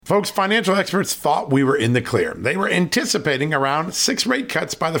Folks, financial experts thought we were in the clear. They were anticipating around 6 rate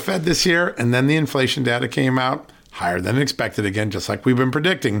cuts by the Fed this year, and then the inflation data came out higher than expected again, just like we've been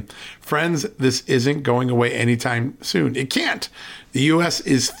predicting. Friends, this isn't going away anytime soon. It can't. The U.S.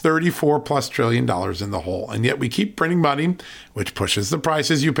 is $34+ trillion in the hole, and yet we keep printing money, which pushes the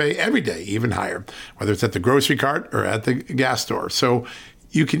prices you pay every day even higher, whether it's at the grocery cart or at the gas store. So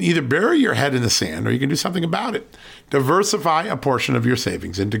you can either bury your head in the sand or you can do something about it. Diversify a portion of your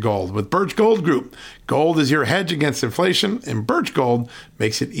savings into gold with Birch Gold Group. Gold is your hedge against inflation, and Birch Gold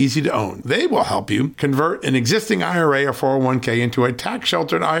makes it easy to own. They will help you convert an existing IRA or 401k into a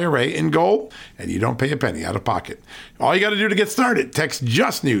tax-sheltered IRA in gold, and you don't pay a penny out of pocket. All you got to do to get started, text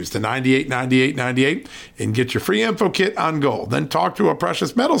Just News to 989898 and get your free info kit on gold. Then talk to a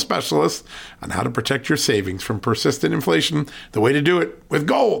precious metal specialist on how to protect your savings from persistent inflation. The way to do it with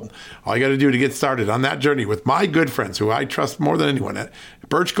gold. All you got to do to get started on that journey with my good friends who I trust more than anyone at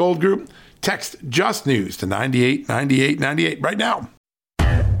Birch Gold Group, text Just News to 989898 right now.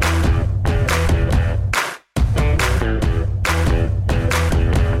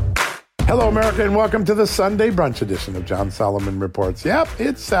 Hello, America, and welcome to the Sunday brunch edition of John Solomon Reports. Yep,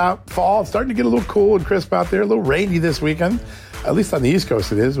 it's fall. It's starting to get a little cool and crisp out there, a little rainy this weekend. At least on the East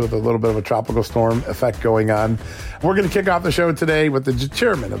Coast it is, with a little bit of a tropical storm effect going on. We're going to kick off the show today with the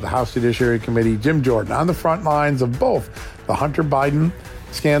chairman of the House Judiciary Committee, Jim Jordan, on the front lines of both the Hunter Biden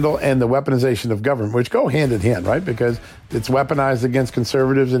scandal and the weaponization of government, which go hand in hand, right? Because it's weaponized against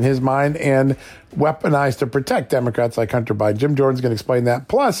conservatives in his mind and weaponized to protect Democrats like Hunter Biden. Jim Jordan's going to explain that.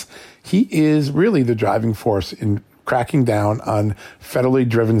 Plus, he is really the driving force in cracking down on federally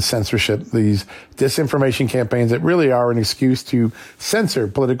driven censorship, these disinformation campaigns that really are an excuse to censor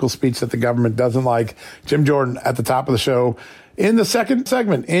political speech that the government doesn't like. Jim Jordan at the top of the show. In the second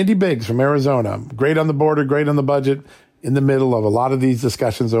segment, Andy Biggs from Arizona. Great on the border, great on the budget. In the middle of a lot of these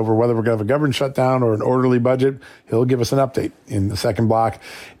discussions over whether we're going to have a government shutdown or an orderly budget. He'll give us an update in the second block.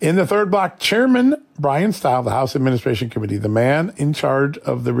 In the third block, Chairman Brian Style, the House Administration Committee, the man in charge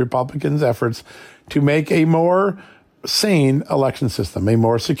of the Republicans' efforts to make a more sane election system, a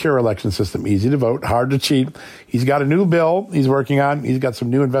more secure election system, easy to vote, hard to cheat. He's got a new bill he's working on. He's got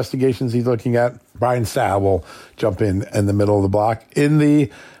some new investigations he's looking at. Brian Style will jump in the middle of the block. In the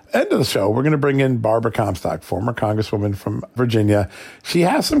end of the show, we're going to bring in Barbara Comstock, former Congresswoman from Virginia. She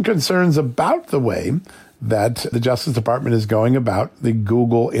has some concerns about the way that the Justice Department is going about the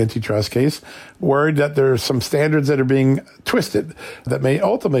Google antitrust case, worried that there's some standards that are being twisted that may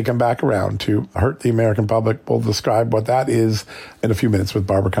ultimately come back around to hurt the American public. We'll describe what that is in a few minutes with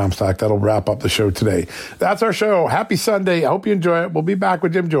Barbara Comstock. That'll wrap up the show today. That's our show. Happy Sunday. I hope you enjoy it. We'll be back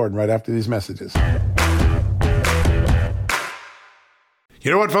with Jim Jordan right after these messages. You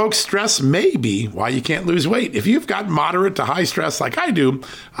know what, folks? Stress may be why you can't lose weight. If you've got moderate to high stress like I do,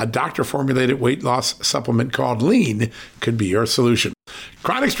 a doctor-formulated weight loss supplement called Lean could be your solution.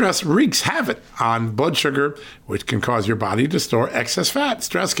 Chronic stress wreaks havoc on blood sugar, which can cause your body to store excess fat.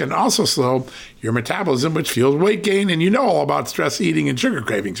 Stress can also slow your metabolism, which fuels weight gain, and you know all about stress eating and sugar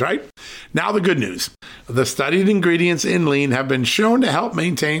cravings, right? Now the good news. The studied ingredients in Lean have been shown to help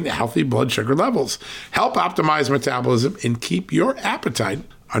maintain healthy blood sugar levels, help optimize metabolism, and keep your appetite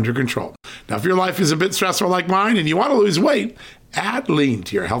under control. Now, if your life is a bit stressful like mine and you want to lose weight, add Lean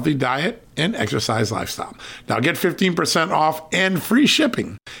to your healthy diet and exercise lifestyle. Now get 15% off and free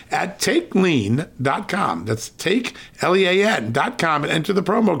shipping at takelean.com. That's takelean.com and enter the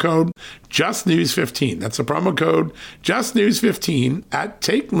promo code JustNews15. That's the promo code JustNews15 at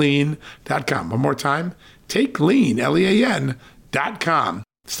takelean.com. One more time, takelean.com.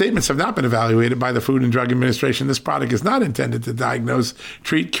 Statements have not been evaluated by the Food and Drug Administration. This product is not intended to diagnose,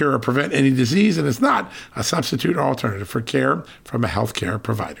 treat, cure, or prevent any disease, and it's not a substitute or alternative for care from a healthcare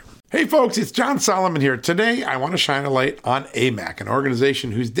provider. Hey folks, it's John Solomon here. Today, I want to shine a light on AMAC, an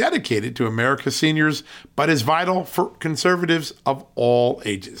organization who's dedicated to America's seniors, but is vital for conservatives of all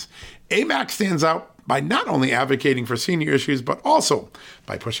ages. AMAC stands out by not only advocating for senior issues, but also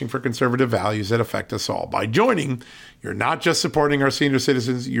by pushing for conservative values that affect us all. By joining, you're not just supporting our senior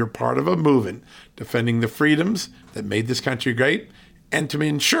citizens, you're part of a movement defending the freedoms that made this country great and to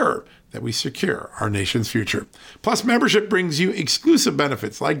ensure that we secure our nation's future. Plus, membership brings you exclusive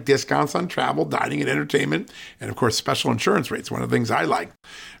benefits like discounts on travel, dining, and entertainment, and of course, special insurance rates, one of the things I like.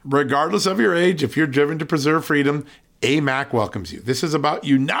 Regardless of your age, if you're driven to preserve freedom, AMAC welcomes you. This is about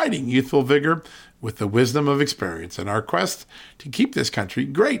uniting youthful vigor with the wisdom of experience in our quest to keep this country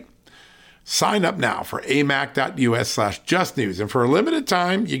great. Sign up now for amac.us/justnews. And for a limited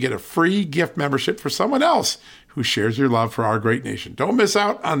time, you get a free gift membership for someone else who shares your love for our great nation. Don't miss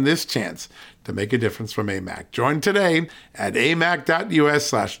out on this chance to make a difference from AMAC. Join today at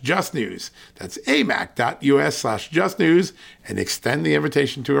amac.us/justnews. That's amac.us/justnews, and extend the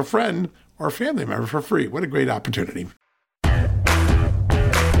invitation to a friend or family member for free. What a great opportunity.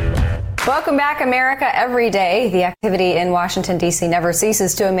 Welcome back, America Every Day. The activity in Washington, D.C. never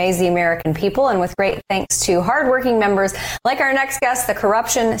ceases to amaze the American people. And with great thanks to hardworking members like our next guest, the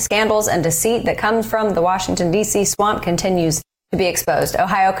corruption, scandals, and deceit that comes from the Washington, D.C. swamp continues to be exposed.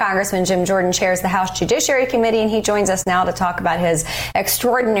 Ohio Congressman Jim Jordan chairs the House Judiciary Committee, and he joins us now to talk about his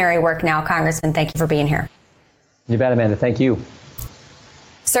extraordinary work now. Congressman, thank you for being here. You bet, Amanda. Thank you.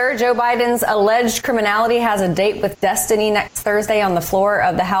 Sir, Joe Biden's alleged criminality has a date with destiny next Thursday on the floor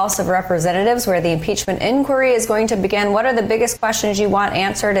of the House of Representatives, where the impeachment inquiry is going to begin. What are the biggest questions you want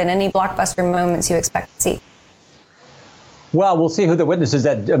answered and any blockbuster moments you expect to see? Well, we'll see who the witnesses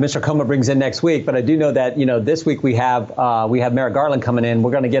that Mr. Coma brings in next week. But I do know that, this week we have Merrick Garland coming in.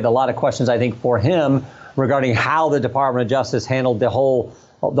 We're going to get a lot of questions, I think, for him regarding how the Department of Justice handled the whole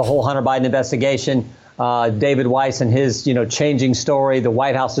Hunter Biden investigation. David Weiss and his, changing story, the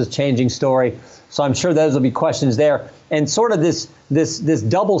White House's changing story. So I'm sure those will be questions there. And sort of this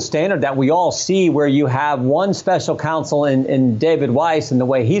double standard that we all see, where you have one special counsel in David Weiss and the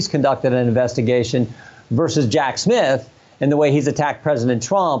way he's conducted an investigation versus Jack Smith and the way he's attacked President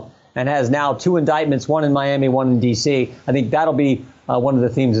Trump and has now 2 indictments, one in Miami, one in D.C. I think that'll be one of the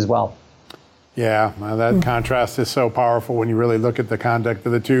themes as well. Yeah, that contrast is so powerful when you really look at the conduct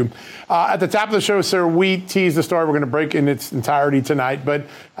of the two. At the top of the show, sir, we teased the story we're going to break in its entirety tonight. But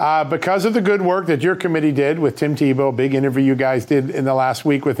because of the good work that your committee did with Tim Tebow, big interview you guys did in the last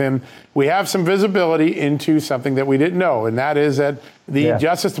week with him, we have some visibility into something that we didn't know. And that is that the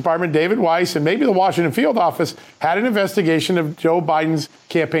Justice Department, David Weiss, and maybe the Washington field office had an investigation of Joe Biden's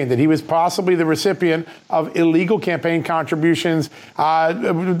campaign, that he was possibly the recipient of illegal campaign contributions.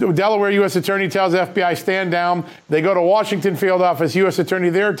 Delaware U.S. Attorney tells FBI, stand down. They go to Washington field office. U.S. Attorney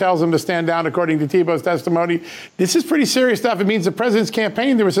there tells them to stand down, according to Tebow's testimony. This is pretty serious stuff. It means the president's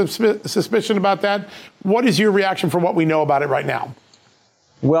campaign, there was some suspicion about that. What is your reaction from what we know about it right now?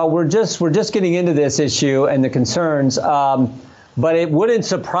 Well, we're just getting into this issue and the concerns. But it wouldn't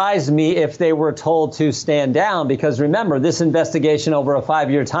surprise me if they were told to stand down, because remember, this investigation over a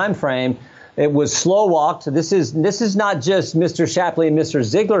 5-year time frame, it was slow walked. This is not just Mr. Shapley and Mr.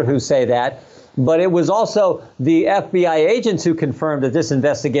 Ziegler who say that, but it was also the FBI agents who confirmed that this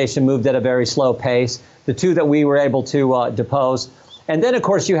investigation moved at a very slow pace, the 2 that we were able to depose. And then, of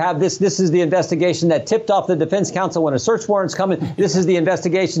course, you have this is the investigation that tipped off the defense counsel when a search warrant's coming. This is the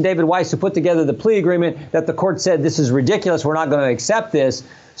investigation, David Weiss, who put together the plea agreement that the court said this is ridiculous. We're not going to accept this.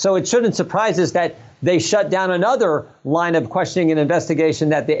 So it shouldn't surprise us that they shut down another line of questioning and investigation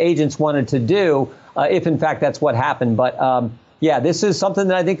that the agents wanted to do, if, in fact, that's what happened. But, this is something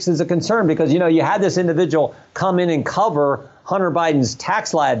that I think is a concern because, you had this individual come in and cover Hunter Biden's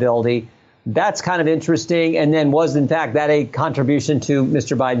tax liability. That's kind of interesting. And then was, in fact, that a contribution to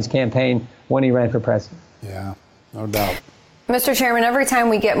Mr. Biden's campaign when he ran for president? Yeah, no doubt. Mr. Chairman, every time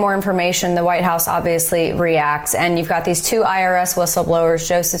we get more information, the White House obviously reacts. And you've got these 2 IRS whistleblowers,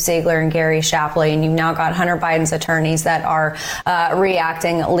 Joseph Ziegler and Gary Shapley, and you've now got Hunter Biden's attorneys that are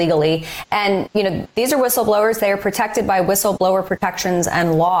reacting legally. And, these are whistleblowers. They are protected by whistleblower protections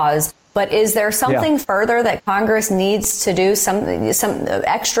and laws. But is there something further that Congress needs to do, some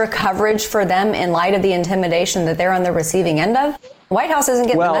extra coverage for them in light of the intimidation that they're on the receiving end of? The White House isn't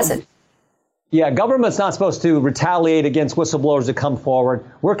getting the message. Yeah, government's not supposed to retaliate against whistleblowers that come forward.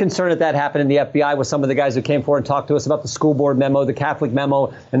 We're concerned that happened in the FBI with some of the guys who came forward and talked to us about the school board memo, the Catholic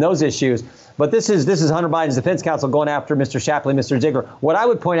memo, and those issues. But this is Hunter Biden's defense counsel going after Mr. Shapley, Mr. Ziegler. What I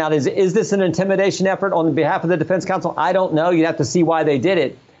would point out is this an intimidation effort on behalf of the defense counsel? I don't know. You'd have to see why they did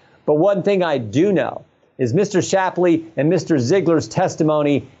it. But one thing I do know is Mr. Shapley and Mr. Ziegler's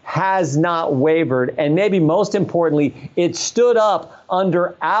testimony has not wavered. And maybe most importantly, it stood up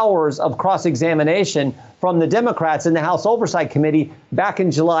under hours of cross-examination from the Democrats in the House Oversight Committee back in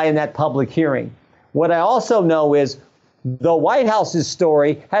July in that public hearing. What I also know is the White House's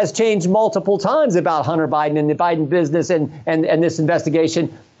story has changed multiple times about Hunter Biden and the Biden business and this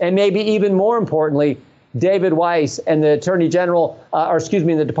investigation. And maybe even more importantly, David Weiss and the Attorney General,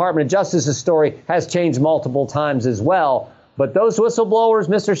 the Department of Justice's story has changed multiple times as well. But those whistleblowers,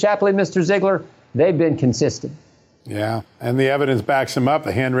 Mr. Shapley, Mr. Ziegler, they've been consistent. Yeah, and the evidence backs them up,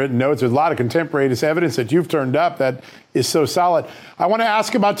 the handwritten notes. There's a lot of contemporaneous evidence that you've turned up that is so solid. I want to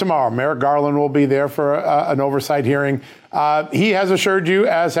ask about tomorrow. Merrick Garland will be there for an oversight hearing. He has assured you,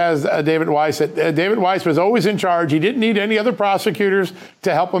 as has David Weiss, that David Weiss was always in charge. He didn't need any other prosecutors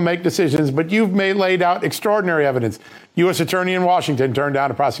to help him make decisions, but you've laid out extraordinary evidence. U.S. Attorney in Washington turned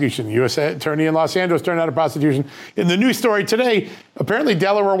down a prosecution. U.S. Attorney in Los Angeles turned down a prosecution. In the news story today, apparently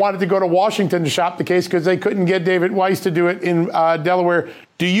Delaware wanted to go to Washington to shop the case because they couldn't get David Weiss to do it in Delaware.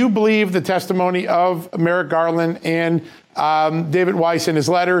 Do you believe the testimony of Merrick Garland and David Weiss in his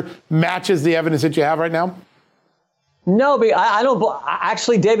letter matches the evidence that you have right now? No, but I don't.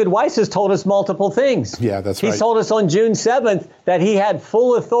 Actually, David Weiss has told us multiple things. Yeah, that's right. He told us on June 7th that he had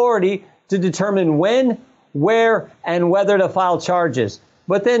full authority to determine when, where, and whether to file charges.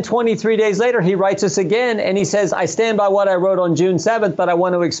 But then 23 days later, he writes us again, and he says, I stand by what I wrote on June 7th, but I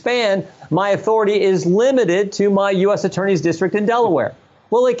want to expand. My authority is limited to my U.S. Attorney's District in Delaware.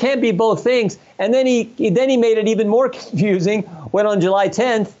 Well, it can't be both things. And then he made it even more confusing when on July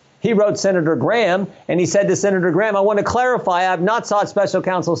 10th, he wrote Senator Graham, and he said to Senator Graham, I want to clarify, I have not sought special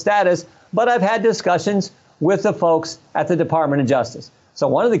counsel status, but I've had discussions with the folks at the Department of Justice. So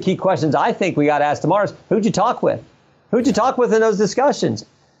one of the key questions I think we got to ask tomorrow is, who'd you talk with? Who'd you talk with in those discussions?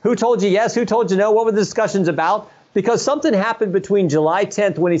 Who told you yes? Who told you no? What were the discussions about? Because something happened between July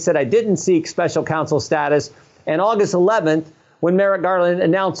 10th when he said, I didn't seek special counsel status, and August 11th when Merrick Garland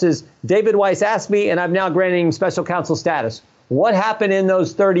announces, David Weiss asked me, and I'm now granting him special counsel status. What happened in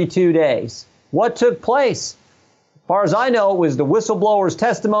those 32 days? What took place? As far as I know, it was the whistleblowers'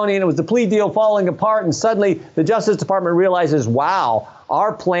 testimony, and it was the plea deal falling apart, and suddenly the Justice Department realizes, wow,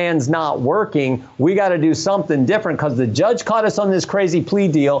 our plan's not working. We got to do something different because the judge caught us on this crazy plea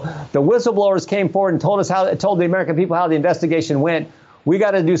deal. The whistleblowers came forward and told the American people how the investigation went. We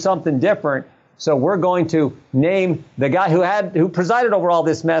got to do something different. So we're going to name the guy who presided over all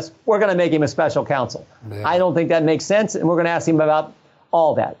this mess. We're going to make him a special counsel. Yeah. I don't think that makes sense, and we're going to ask him about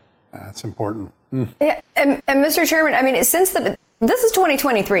all that. That's important. Yeah, and Mr. Chairman, I mean, this is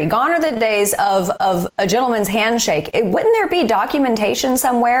 2023. Gone are the days of a gentleman's handshake. Wouldn't there be documentation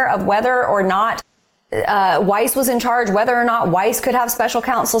somewhere of whether or not Weiss was in charge, whether or not Weiss could have special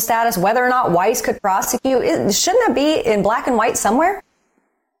counsel status, whether or not Weiss could prosecute? Shouldn't it be in black and white somewhere?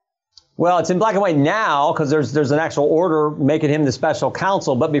 Well, it's in black and white now because there's an actual order making him the special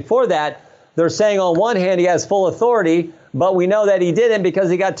counsel. But before that, they're saying on one hand he has full authority, but we know that he didn't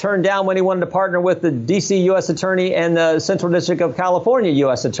because he got turned down when he wanted to partner with the D.C. U.S. Attorney and the Central District of California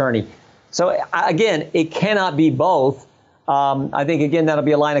U.S. Attorney. So, again, it cannot be both. I think, again, that'll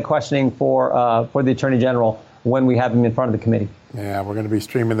be a line of questioning for the Attorney General when we have him in front of the committee. Yeah, we're going to be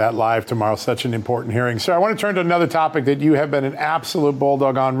streaming that live tomorrow. Such an important hearing. Sir, I want to turn to another topic that you have been an absolute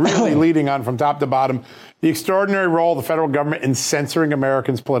bulldog on, really leading on from top to bottom. The extraordinary role of the federal government in censoring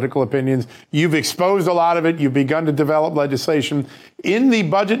Americans' political opinions. You've exposed a lot of it. You've begun to develop legislation. In the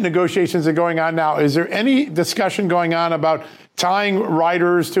budget negotiations that are going on now, is there any discussion going on about tying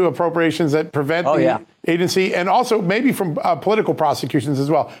writers to appropriations that prevent agency, and also maybe from political prosecutions as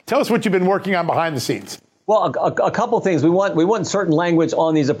well? Tell us what you've been working on behind the scenes. Well, a couple of things. We want certain language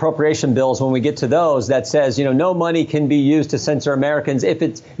on these appropriation bills when we get to those that says, no money can be used to censor Americans. If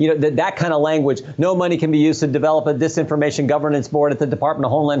it's, that kind of language, no money can be used to develop a disinformation governance board at the Department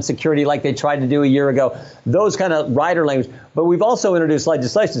of Homeland Security like they tried to do a year ago. Those kind of rider language. But we've also introduced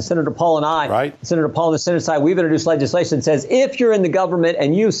legislation. Senator Paul and I, Senator Paul on the Senate side, we've introduced legislation that says if you're in the government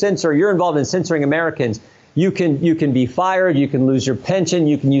and you're involved in censoring Americans, you can be fired, you can lose your pension,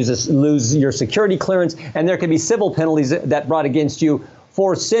 you can lose your security clearance, and there can be civil penalties that brought against you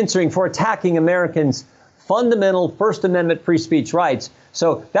for censoring, for attacking Americans' fundamental First Amendment free speech rights.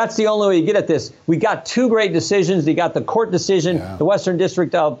 So that's the only way you get at this. We got two great decisions. You got the court decision, the Western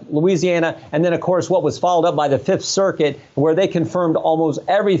District of Louisiana, and then, of course, what was followed up by the Fifth Circuit, where they confirmed almost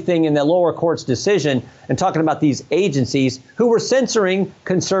everything in the lower court's decision and talking about these agencies who were censoring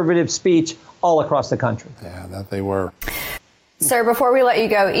conservative speech all across the country. Yeah, that they were. Sir, before we let you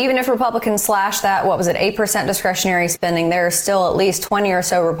go, even if Republicans slash that, 8% discretionary spending, there are still at least 20 or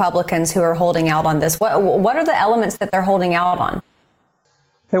so Republicans who are holding out on this. What are the elements that they're holding out on?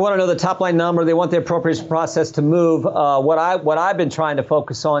 They want to know the top line number. They want the appropriation process to move. What I've been trying to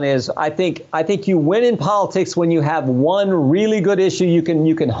focus on is I think you win in politics when you have one really good issue you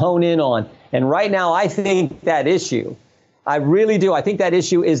can hone in on. And right now, I think that issue, I really do. I think that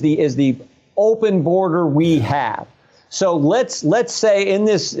issue is the open border we have. So let's say in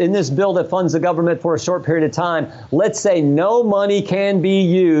this bill that funds the government for a short period of time, let's say no money can be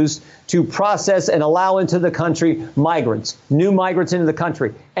used to process and allow into the country new migrants into the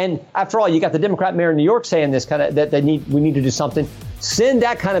country. And after all, you got the Democrat mayor in New York saying this kind of that we need to do something. Send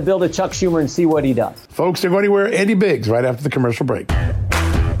that kind of bill to Chuck Schumer and see what he does. Folks, don't go anywhere. Andy Biggs right after the commercial break.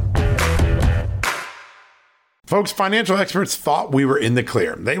 Folks, financial experts thought we were in the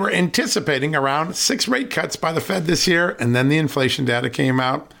clear. They were anticipating around 6 rate cuts by the Fed this year, and then the inflation data came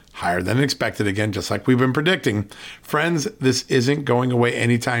out higher than expected again, just like we've been predicting. Friends, this isn't going away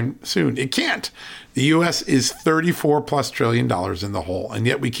anytime soon. It can't. The U.S. is $34+ trillion in the hole, and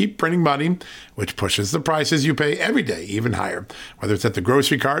yet we keep printing money, which pushes the prices you pay every day even higher, whether it's at the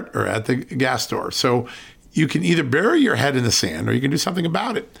grocery cart or at the gas store. So you can either bury your head in the sand or you can do something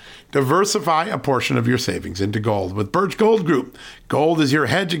about it. Diversify a portion of your savings into gold with Birch Gold Group. Gold is your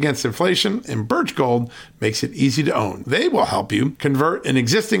hedge against inflation, and Birch Gold makes it easy to own. They will help you convert an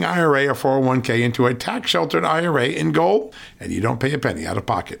existing IRA or 401k into a tax-sheltered IRA in gold, and you don't pay a penny out of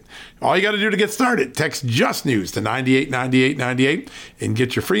pocket. All you got to do to get started, text Just News to 989898 and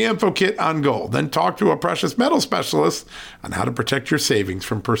get your free info kit on gold. Then talk to a precious metal specialist on how to protect your savings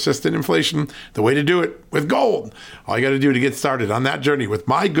from persistent inflation. The way to do it with gold. All you got to do to get started on that journey with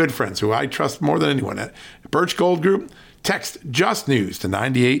my good friends who I trust more than anyone at Birch Gold Group, text Just News to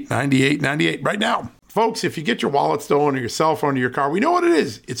 989898 right now. Folks, if you get your wallet stolen or your cell phone or your car, we know what it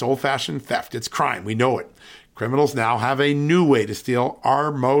is. It's old-fashioned theft. It's crime. We know it. Criminals now have a new way to steal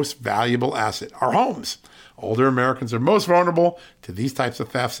our most valuable asset, our homes. Older Americans are most vulnerable to these types of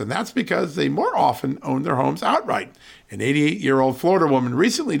thefts, and that's because they more often own their homes outright. An 88-year-old Florida woman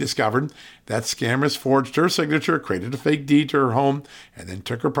recently discovered that scammers forged her signature, created a fake deed to her home, and then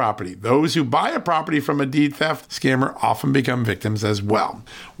took her property. Those who buy a property from a deed theft scammer often become victims as well.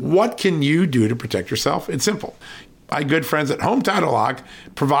 What can you do to protect yourself? It's simple. My good friends at Home Title Lock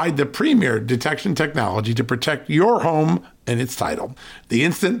provide the premier detection technology to protect your home and its title. The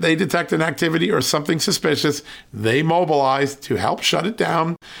instant they detect an activity or something suspicious, they mobilize to help shut it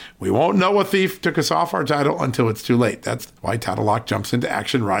down. We won't know a thief took us off our title until it's too late. That's why Title Lock jumps into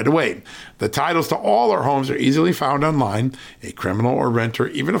action right away. The titles to all our homes are easily found online. A criminal or renter,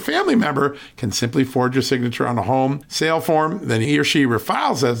 even a family member, can simply forge your signature on a home sale form. Then he or she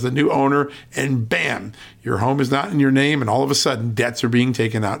refiles as the new owner, and bam, your home is not in your name, and all of a sudden, debts are being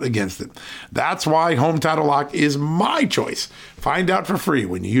taken out against it. That's why Home Title Lock is my choice. Find out for free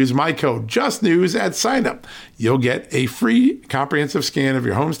when you use my code JUSTNEWS at sign-up. You'll get a free comprehensive scan of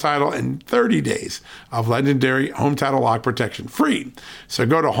your home's title and 30 days of legendary Home Title Lock protection free. So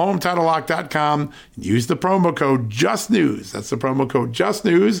go to HomeTitleLock.com and use the promo code JUSTNEWS. That's the promo code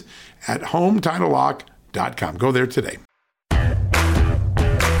JUSTNEWS at HomeTitleLock.com. Go there today.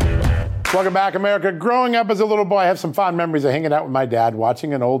 Welcome back, America. Growing up as a little boy, I have some fond memories of hanging out with my dad,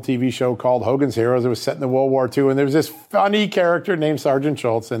 watching an old TV show called Hogan's Heroes. It was set in the World War II, and there was this funny character named Sergeant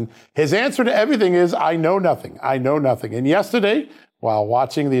Schultz, and his answer to everything is, I know nothing. I know nothing. And yesterday, while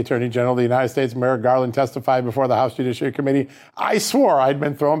watching the Attorney General of the United States, Merrick Garland, testify before the House Judiciary Committee, I swore I'd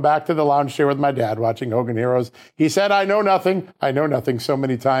been thrown back to the lounge chair with my dad watching Hogan Heroes. He said, I know nothing so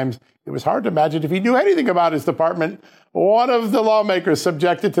many times. It was hard to imagine if he knew anything about his department. One of the lawmakers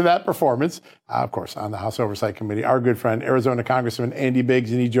subjected to that performance, of course, on the House Oversight Committee, our good friend, Arizona Congressman Andy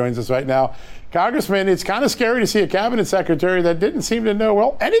Biggs, and he joins us right now. Congressman, it's kind of scary to see a cabinet secretary that didn't seem to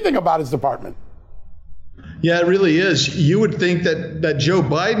know, anything about his department. Yeah, it really is. You would think that Joe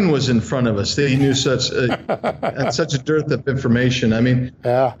Biden was in front of us. He knew such a dearth of information. I mean,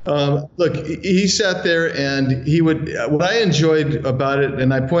 yeah. Look, he sat there and he would. What I enjoyed about it,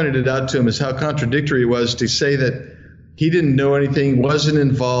 and I pointed it out to him, is how contradictory it was to say that he didn't know anything, wasn't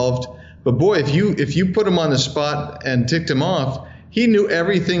involved. But boy, if you put him on the spot and ticked him off, he knew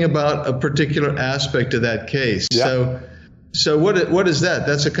everything about a particular aspect of that case. Yeah. So what is that?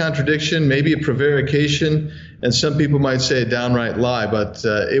 That's a contradiction, maybe a prevarication, and some people might say a downright lie. But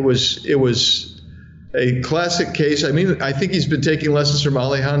it was a classic case. I mean, I think he's been taking lessons from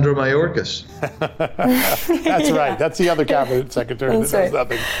Alejandro Mayorkas. That's right. That's the other cabinet secretary that does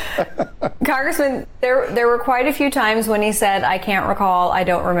nothing. Congressman, there were quite a few times when he said, I can't recall, I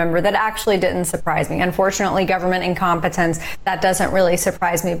don't remember. That actually didn't surprise me. Unfortunately, government incompetence, that doesn't really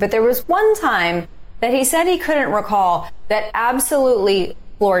surprise me. But there was one time that he said he couldn't recall that absolutely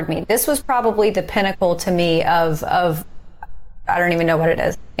floored me. This was probably the pinnacle to me of I don't even know what it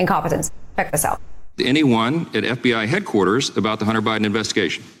is, incompetence. Check this out. Anyone at FBI headquarters about the Hunter Biden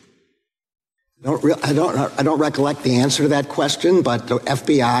investigation? I don't recollect the answer to that question, but the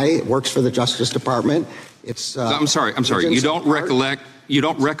FBI works for the Justice Department. It's. I'm sorry. You don't recollect. You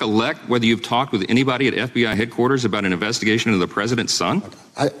don't recollect whether you've talked with anybody at FBI headquarters about an investigation of the president's son?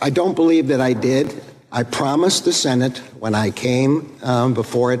 I don't believe that I did. I promised the Senate when I came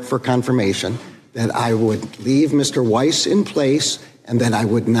before it for confirmation that I would leave Mr. Weiss in place and that I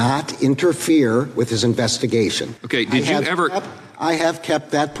would not interfere with his investigation. Okay, did you ever... I have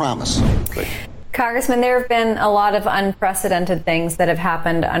kept that promise. Congressman, there have been a lot of unprecedented things that have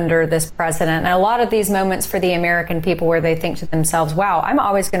happened under this president, and a lot of these moments for the American people where they think to themselves, wow, I'm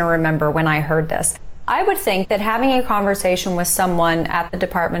always going to remember when I heard this. I would think that having a conversation with someone at the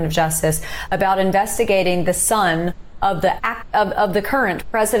Department of Justice about investigating the son of the current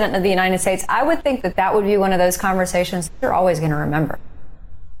president of the United States, I would think that that would be one of those conversations that you're always going to remember.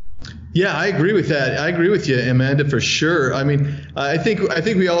 Yeah, I agree with that. I agree with you, Amanda, for sure. I mean, I think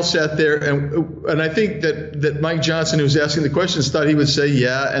we all sat there, and I think that Mike Johnson, who was asking the questions, thought he would say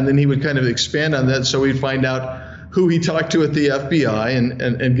yeah, and then he would kind of expand on that, so we'd find out who he talked to at the FBI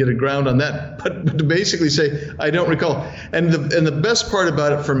and get a ground on that. But to basically say, I don't recall. And the best part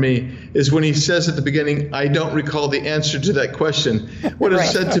about it for me is when he says at the beginning, I don't recall the answer to that question. What it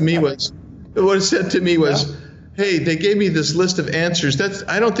said to me was, hey, they gave me this list of answers.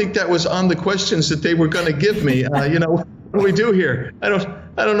 I don't think that was on the questions that they were going to give me. What do we do here? I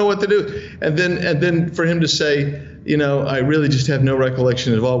don't know what to do. And then for him to say, I really just have no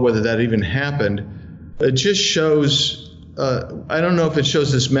recollection at all whether that even happened. It just shows. I don't know if it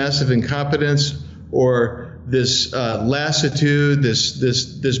shows this massive incompetence or this lassitude,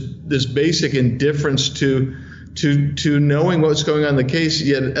 this basic indifference to knowing what's going on in the case,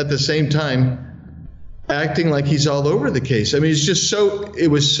 yet at the same time acting like he's all over the case. I mean,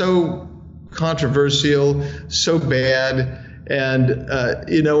 it was so controversial, so bad. And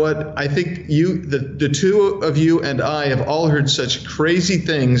you know what? I think the two of you and I have all heard such crazy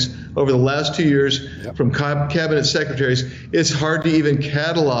things over the last 2 years from cabinet secretaries. It's hard to even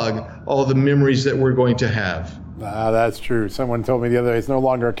catalog all the memories that we're going to have. That's true. Someone told me the other day it's no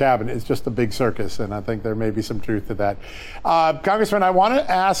longer a cabinet, it's just a big circus, and I think there may be some truth to that. Congressman, I want to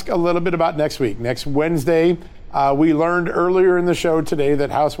ask a little bit about next week. Next Wednesday, we learned earlier in the show today that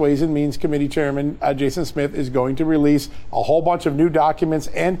House Ways and Means Committee Chairman Jason Smith is going to release a whole bunch of new documents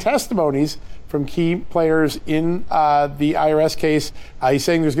and testimonies from key players in the IRS case. He's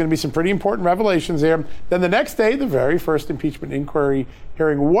saying there's going to be some pretty important revelations there. Then the next day, the very first impeachment inquiry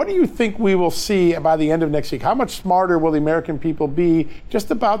hearing. What do you think we will see by the end of next week? How much smarter will the American people be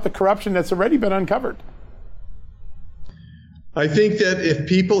just about the corruption that's already been uncovered? I think that if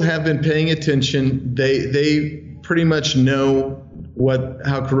people have been paying attention, they pretty much know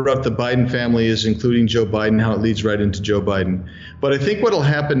how corrupt the Biden family is, including Joe Biden, how it leads right into Joe Biden. But I think what will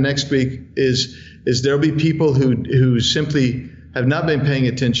happen next week is there'll be people who simply have not been paying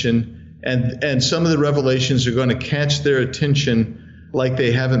attention, and some of the revelations are going to catch their attention like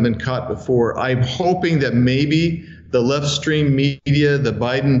they haven't been caught before. I'm hoping that maybe the left stream media, the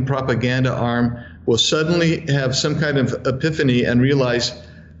Biden propaganda arm, will suddenly have some kind of epiphany and realize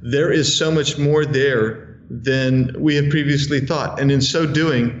there is so much more there than we had previously thought. And in so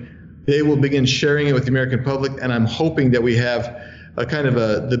doing, they will begin sharing it with the American public. And I'm hoping that we have a kind of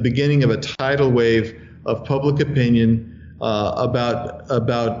the beginning of a tidal wave of public opinion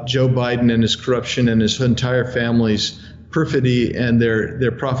about Joe Biden and his corruption and his entire family's perfidy and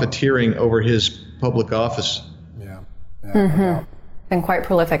their profiteering over his public office. Been quite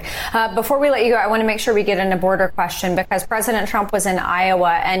prolific. Before we let you go, I want to make sure we get in a border question, because President Trump was in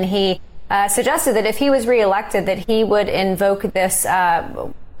Iowa and he suggested that if he was reelected that he would invoke this,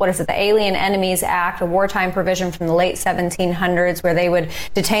 the Alien Enemies Act, a wartime provision from the late 1700s where they would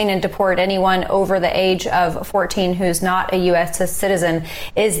detain and deport anyone over the age of 14 who's not a U.S. citizen.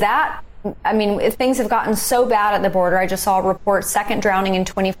 Is that, if things have gotten so bad at the border, I just saw a report, second drowning in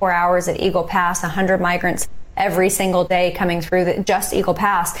 24 hours at Eagle Pass, 100 migrants every single day coming through just Eagle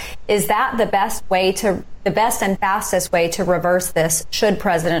Pass. Is that the best and fastest way to reverse this should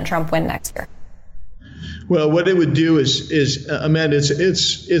President Trump win next year? Well, what it would do is Amanda,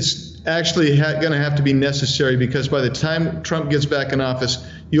 it's actually going to have to be necessary, because by the time Trump gets back in office,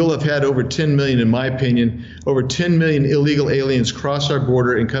 you'll have had over 10 million, in my opinion, over 10 million illegal aliens cross our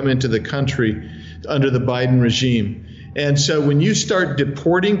border and come into the country under the Biden regime. And so when you start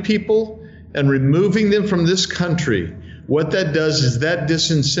deporting people and removing them from this country, what that does is that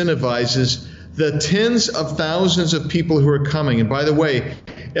disincentivizes the tens of thousands of people who are coming. And by the way,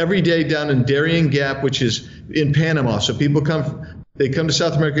 every day down in Darien Gap, which is in Panama, so people come to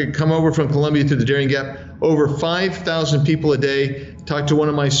South America, come over from Colombia to the Darien Gap, over 5,000 people a day. Talked to one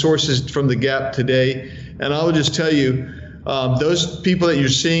of my sources from the Gap today, and I will just tell you, those people that you're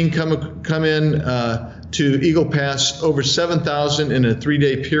seeing come in to Eagle Pass, over 7,000 in a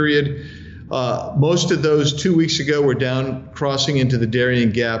 3-day period. Most of those 2 weeks ago were down crossing into the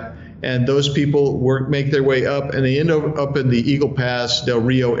Darien Gap, and those people make their way up, and they end up in the Eagle Pass, Del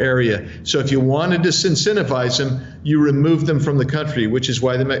Rio area. So if you want to disincentivize them, you remove them from the country, which is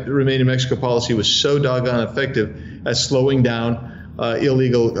why the Remain in Mexico policy was so doggone effective at slowing down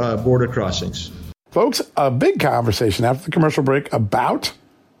illegal border crossings. Folks, a big conversation after the commercial break about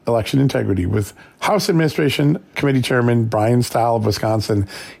election integrity with House Administration Committee Chairman Brian Stile of Wisconsin.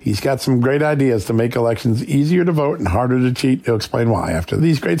 He's got some great ideas to make elections easier to vote and harder to cheat. He'll explain why after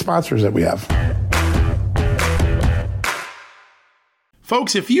these great sponsors that we have.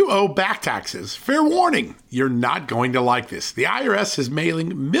 Folks, if you owe back taxes, fair warning, you're not going to like this. The IRS is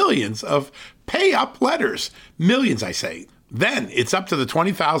mailing millions of pay-up letters. Millions, I say. Then it's up to the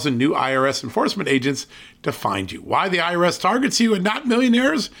 20,000 new IRS enforcement agents to find you. Why the IRS targets you and not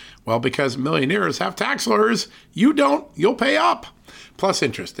millionaires? Well, because millionaires have tax lawyers. You don't, you'll pay up. Plus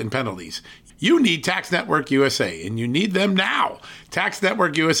interest and penalties. You need Tax Network USA, and you need them now. Tax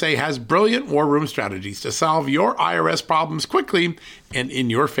Network USA has brilliant war room strategies to solve your IRS problems quickly and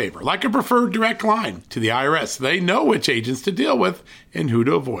in your favor. Like a preferred direct line to the IRS. They know which agents to deal with and who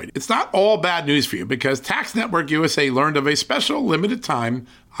to avoid. It's not all bad news for you because Tax Network USA learned of a special limited time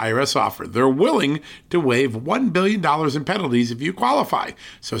IRS offer. They're willing to waive $1 billion in penalties if you qualify.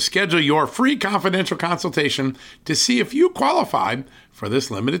 So schedule your free confidential consultation to see if you qualify for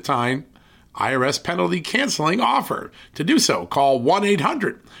this limited time IRS penalty canceling offer. To do so, call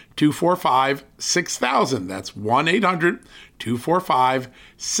 1-800-245-6000. That's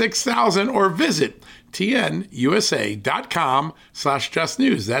 1-800-245-6000 or visit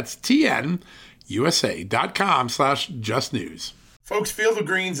tnusa.com/justnews. That's tnusa.com/justnews. Folks, Field of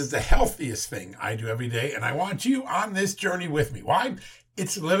Greens is the healthiest thing I do every day, and I want you on this journey with me. Why?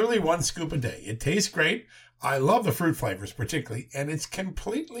 It's literally one scoop a day. It tastes great. I love the fruit flavors particularly, and it's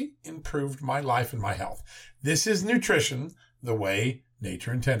completely improved my life and my health. This is nutrition the way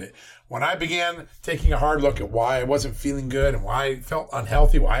nature intended. When I began taking a hard look at why I wasn't feeling good and why I felt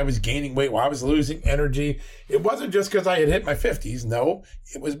unhealthy, why I was gaining weight, why I was losing energy, it wasn't just because I had hit my 50s. No,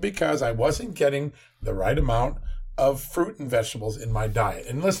 it was because I wasn't getting the right amount of fruit and vegetables in my diet.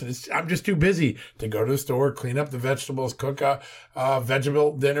 And listen, I'm just too busy to go to the store, clean up the vegetables, cook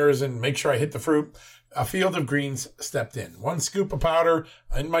vegetable dinners, and make sure I hit the fruit. A Field of Greens stepped in. One scoop of powder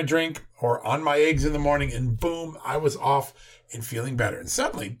in my drink or on my eggs in the morning, and boom, I was off and feeling better. And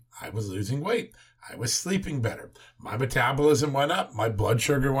suddenly, I was losing weight. I was sleeping better. My metabolism went up. My blood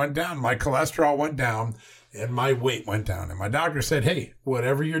sugar went down. My cholesterol went down. And my weight went down. And my doctor said, hey,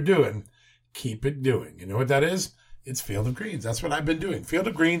 whatever you're doing, keep it doing. You know what that is? It's Field of Greens. That's what I've been doing. Field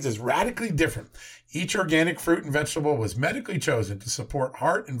of Greens is radically different. Each organic fruit and vegetable was medically chosen to support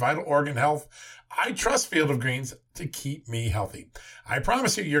heart and vital organ health. I trust Field of Greens to keep me healthy. I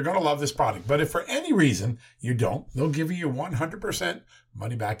promise you, you're going to love this product. But if for any reason you don't, they'll give you a 100%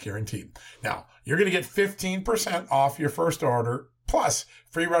 money back guarantee. Now, you're going to get 15% off your first order plus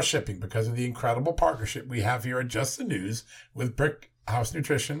free rush shipping because of the incredible partnership we have here at Just the News with Brick House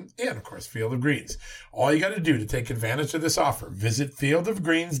Nutrition, and of course, Field of Greens. All you got to do to take advantage of this offer, visit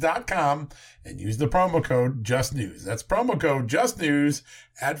fieldofgreens.com and use the promo code JustNews. That's promo code JustNews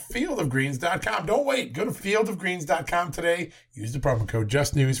at fieldofgreens.com. Don't wait. Go to fieldofgreens.com today. Use the promo code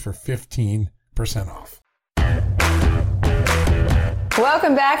JustNews for 15% off.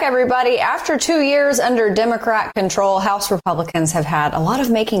 Welcome back, everybody. After 2 years under Democrat control, House Republicans have had a lot of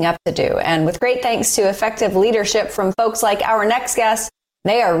making up to do. And with great thanks to effective leadership from folks like our next guest,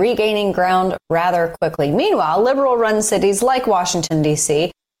 they are regaining ground rather quickly. Meanwhile, liberal-run cities like Washington,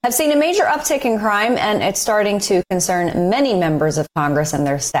 D.C. have seen a major uptick in crime, and it's starting to concern many members of Congress and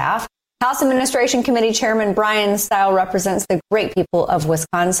their staff. House Administration Committee Chairman Brian Stile represents the great people of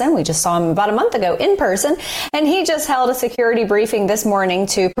Wisconsin. We just saw him about a month ago in person, and he just held a security briefing this morning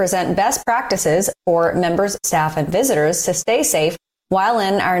to present best practices for members, staff, and visitors to stay safe while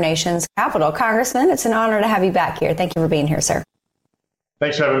in our nation's capital. Congressman, it's an honor to have you back here. Thank you for being here, sir.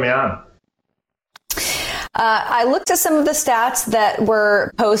 Thanks for having me on. I looked at some of the stats that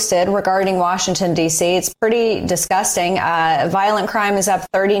were posted regarding Washington, D.C. It's pretty disgusting. Violent crime is up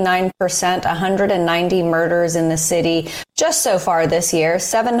 39%, 190 murders in the city just so far this year,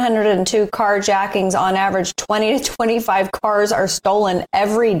 702 carjackings on average, 20 to 25 cars are stolen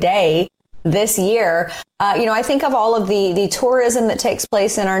every day this year. I think of all of the tourism that takes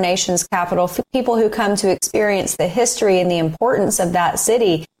place in our nation's capital, people who come to experience the history and the importance of that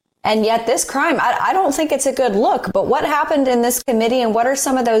city. And yet this crime, I don't think it's a good look. But what happened in this committee, and what are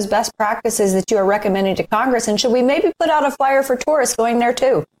some of those best practices that you are recommending to Congress? And should we maybe put out a flyer for tourists going there,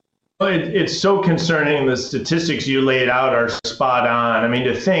 too? Well, it's so concerning. The statistics you laid out are spot on. I mean,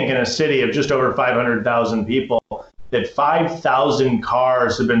 to think in a city of just over 500,000 people that 5,000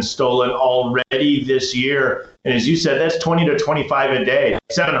 cars have been stolen already this year. And as you said, that's 20 to 25 a day.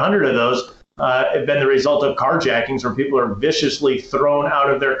 700 of those have been the result of carjackings where people are viciously thrown out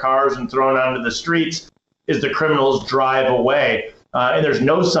of their cars and thrown onto the streets as the criminals drive away. and there's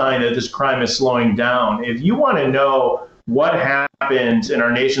no sign that this crime is slowing down. If you want to know what happens in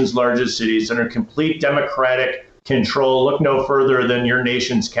our nation's largest cities under complete Democratic control, look no further than your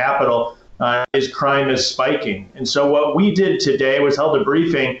nation's capital. Is crime is spiking. And so what we did today was held a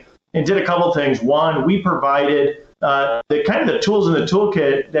briefing and did a couple things. One, we provided the tools in the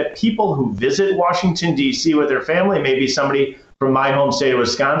toolkit that people who visit Washington, D.C. with their family, maybe somebody from my home state of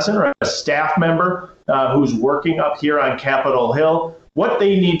Wisconsin or a staff member who's working up here on Capitol Hill, what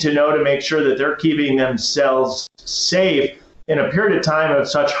they need to know to make sure that they're keeping themselves safe in a period of time of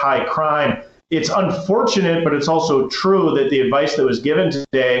such high crime. It's unfortunate, but it's also true that the advice that was given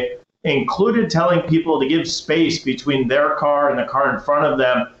today included telling people to give space between their car and the car in front of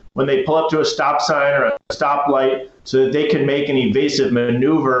them when they pull up to a stop sign or a stoplight so that they can make an evasive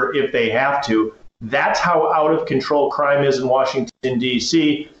maneuver if they have to. That's how out of control crime is in Washington,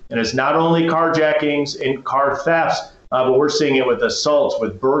 D.C. And it's not only carjackings and car thefts, but we're seeing it with assaults,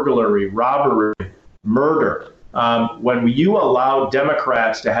 with burglary, robbery, murder. When you allow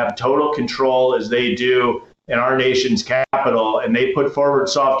Democrats to have total control as they do in our nation's capital, and they put forward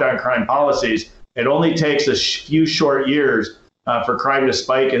soft on crime policies, it only takes a few short years for crime to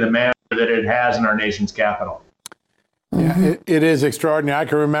spike in the manner that it has in our nation's capital. Yeah, it is extraordinary. I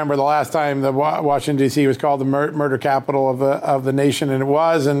can remember the last time the Washington, D.C. was called the murder capital of the nation, and it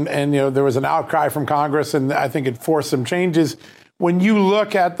was, and there was an outcry from Congress, and I think it forced some changes. When you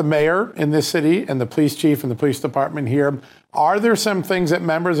look at the mayor in this city and the police chief and the police department here, are there some things that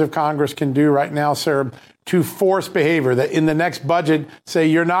members of Congress can do right now, sir, to force behavior, that in the next budget say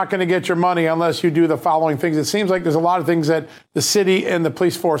you're not going to get your money unless you do the following things? It seems like there's a lot of things that the city and the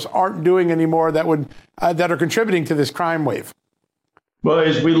police force aren't doing anymore that are contributing to this crime wave. Well,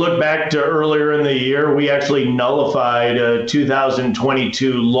 as we look back to earlier in the year, we actually nullified a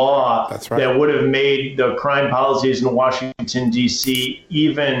 2022 law that would have made the crime policies in Washington, D.C.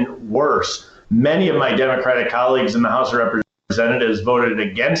 even worse. Many of my Democratic colleagues in the House of Representatives voted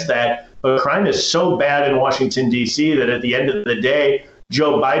against that. But crime is so bad in Washington, D.C. that at the end of the day,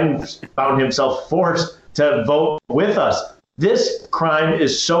 Joe Biden found himself forced to vote with us. This crime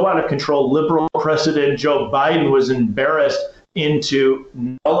is so out of control. Liberal President Joe Biden was embarrassed into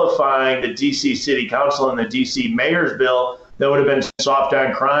nullifying the D.C. City Council and the D.C. Mayor's bill that would have been soft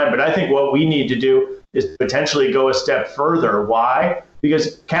on crime. But I think what we need to do is potentially go a step further. Why?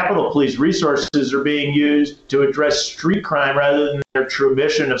 Because Capitol Police resources are being used to address street crime rather than their true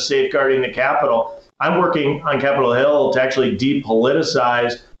mission of safeguarding the Capitol. I'm working on Capitol Hill to actually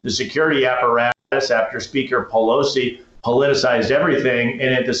depoliticize the security apparatus after Speaker Pelosi politicized everything.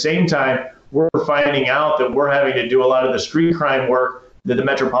 And at the same time, we're finding out that we're having to do a lot of the street crime work that the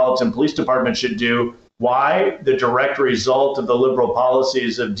Metropolitan Police Department should do. Why? The direct result of the liberal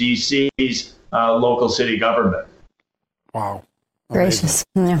policies of D.C.'s local city government. Wow. Gracious.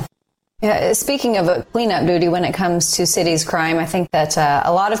 Yeah. Speaking of a cleanup duty when it comes to cities' crime, I think that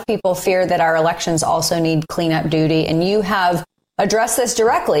a lot of people fear that our elections also need cleanup duty. And you have addressed this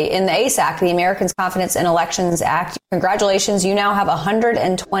directly in the ACE Act, the Americans' Confidence in Elections Act. Congratulations. You now have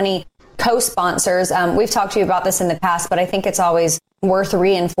 120 co-sponsors. We've talked to you about this in the past, but I think it's always worth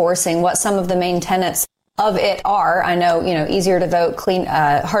reinforcing what some of the main tenets of it are. I know, easier to vote,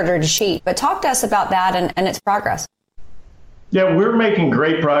 harder to cheat, but talk to us about that and its progress. Yeah, we're making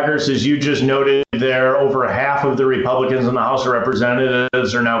great progress. As you just noted there, over half of the Republicans in the House of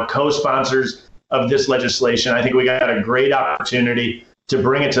Representatives are now co-sponsors of this legislation. I think we got a great opportunity to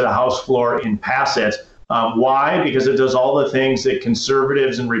bring it to the House floor and pass it. Why? Because it does all the things that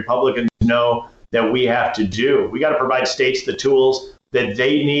conservatives and Republicans know that we have to do. We got to provide states the tools that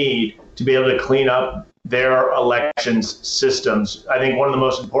they need to be able to clean up their elections systems. I think one of the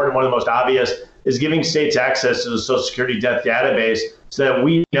most important, one of the most obvious is giving states access to the Social Security death database so that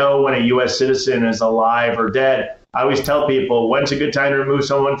we know when a U.S. citizen is alive or dead. I always tell people, when's a good time to remove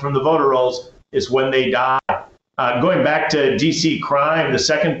someone from the voter rolls? It's when they die. Going back to D.C. crime, the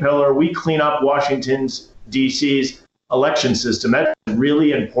second pillar, we clean up Washington's D.C.'s election system. That's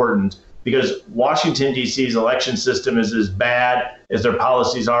really important because Washington, D.C.'s election system is as bad as their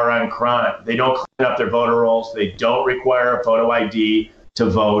policies are on crime. They don't clean up their voter rolls. They don't require a photo ID to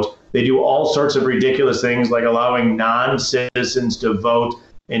vote. They do all sorts of ridiculous things like allowing non-citizens to vote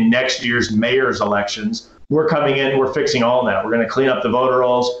in next year's mayor's elections. We're coming in, we're fixing all that. We're going to clean up the voter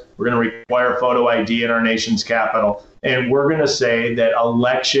rolls. We're going to require photo ID in our nation's capital. And we're going to say that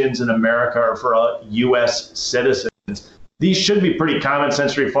elections in America are for U.S. citizens. These should be pretty common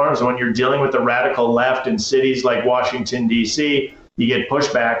sense reforms. When you're dealing with the radical left in cities like Washington, D.C., you get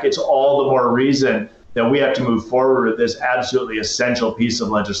pushback. It's all the more reason that we have to move forward with this absolutely essential piece of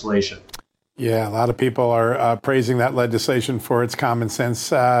legislation. Yeah, a lot of people are praising that legislation for its common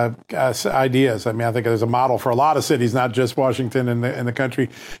sense ideas. I mean, I think there's a model for a lot of cities, not just Washington in the country.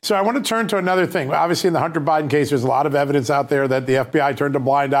 So I want to turn to another thing. Obviously, in the Hunter Biden case, there's a lot of evidence out there that the FBI turned a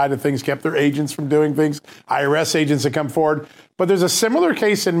blind eye to things, kept their agents from doing things. IRS agents have come forward. But there's a similar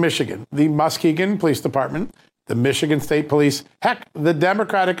case in Michigan. The Muskegon Police Department, the Michigan State Police, heck, the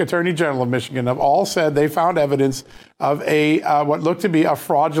Democratic Attorney General of Michigan have all said they found evidence of a what looked to be a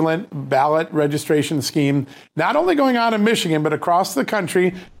fraudulent ballot registration scheme, not only going on in Michigan, but across the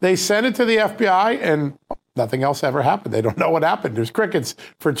country. They sent it to the FBI and nothing else ever happened. They don't know what happened. There's crickets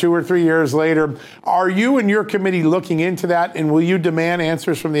for 2 or 3 years later. Are you and your committee looking into that? And will you demand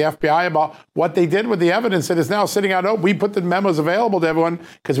answers from the FBI about what they did with the evidence that is now sitting out? Oh, we put the memos available to everyone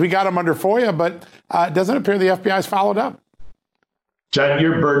because we got them under FOIA, but it doesn't appear the FBI's followed up. John,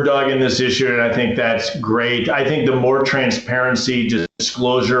 you're bird dogging this issue, and I think that's great. I think the more transparency,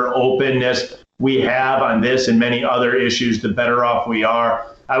 disclosure, openness we have on this and many other issues, the better off we are.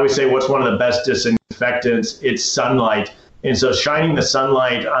 I would say what's one of the best disinfectants? It's sunlight. And so shining the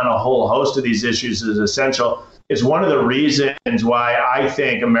sunlight on a whole host of these issues is essential. It's one of the reasons why I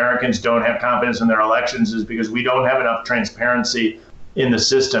think Americans don't have confidence in their elections is because we don't have enough transparency in the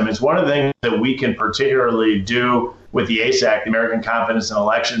system. It's one of the things that we can particularly do with the ACE Act, the American Confidence in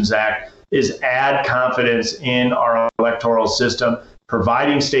Elections Act, is add confidence in our electoral system,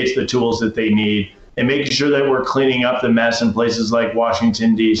 providing states the tools that they need, and making sure that we're cleaning up the mess in places like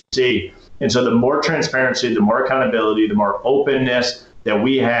Washington, D.C. And so the more transparency, the more accountability, the more openness that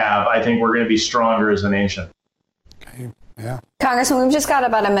we have, I think we're going to be stronger as a nation. Okay. Yeah. Congressman, we've just got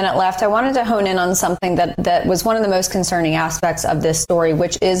about a minute left. I wanted to hone in on something that was one of the most concerning aspects of this story,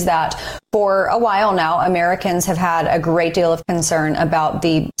 which is that for a while now, Americans have had a great deal of concern about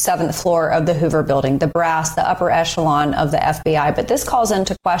the 7th floor of the Hoover building, the brass, the upper echelon of the FBI. But this calls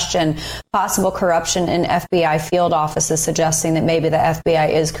into question possible corruption in FBI field offices, suggesting that maybe the FBI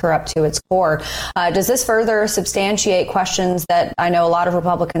is corrupt to its core. Does this further substantiate questions that I know a lot of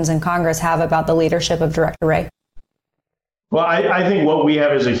Republicans in Congress have about the leadership of Director Wray? Well, I think what we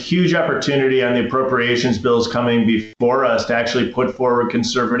have is a huge opportunity on the appropriations bills coming before us to actually put forward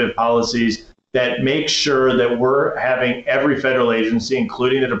conservative policies that make sure that we're having every federal agency,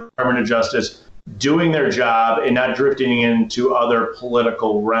 including the Department of Justice, doing their job and not drifting into other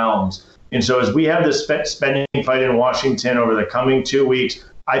political realms. And so as we have this spending fight in Washington over the coming 2 weeks,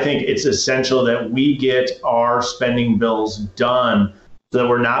 I think it's essential that we get our spending bills done so that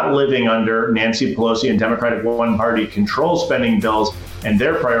we're not living under Nancy Pelosi and Democratic one-party control spending bills and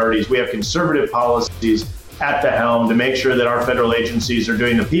their priorities. We have conservative policies at the helm to make sure that our federal agencies are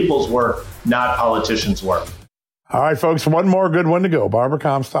doing the people's work, not politicians' work. All right, folks, one more good one to go. Barbara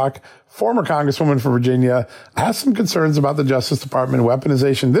Comstock, former Congresswoman for Virginia, has some concerns about the Justice Department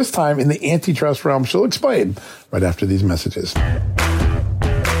weaponization, this time in the antitrust realm. She'll explain right after these messages.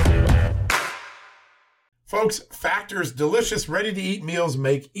 Folks, Factor's delicious, ready-to-eat meals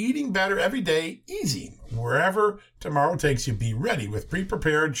make eating better every day easy. Wherever tomorrow takes you, be ready with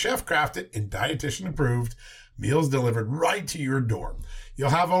pre-prepared, chef-crafted, and dietitian-approved meals delivered right to your door.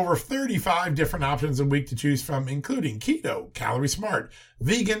 You'll have over 35 different options a week to choose from, including keto, calorie smart,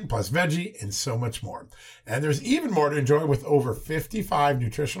 vegan plus veggie, and so much more. And there's even more to enjoy with over 55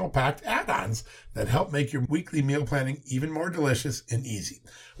 nutritional packed add-ons that help make your weekly meal planning even more delicious and easy.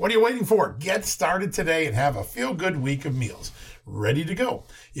 What are you waiting for? Get started today and have a feel-good week of meals ready to go.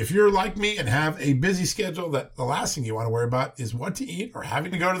 If you're like me and have a busy schedule, that the last thing you want to worry about is what to eat or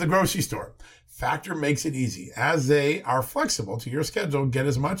having to go to the grocery store. Factor makes it easy, as they are flexible to your schedule. Get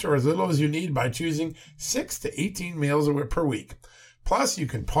as much or as little as you need by choosing 6 to 18 meals per week. Plus, you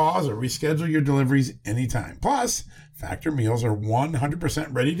can pause or reschedule your deliveries anytime. Plus, Factor meals are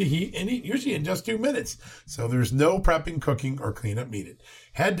 100% ready to heat and eat, usually in just 2 minutes. So there's no prepping, cooking, or cleanup needed.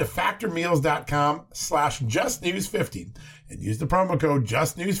 Head to factormeals.com/justnews50 and use the promo code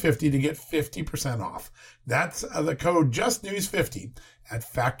justnews50 to get 50% off. That's the code justnews50 at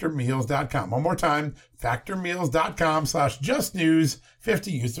factormeals.com. One more time,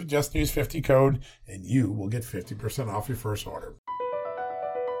 factormeals.com/justnews50. Use the justnews50 code and you will get 50% off your first order.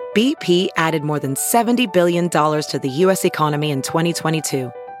 BP added more than $70 billion to the U.S. economy in 2022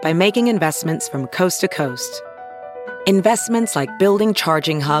 by making investments from coast to coast. Investments like building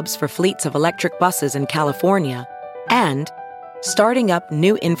charging hubs for fleets of electric buses in California and starting up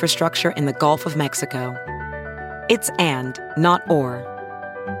new infrastructure in the Gulf of Mexico. It's and, not or.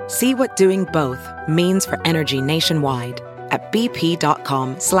 See what doing both means for energy nationwide at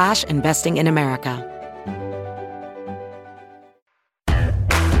bp.com/investing in America.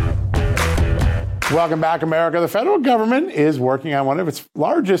 Welcome back, America. The federal government is working on one of its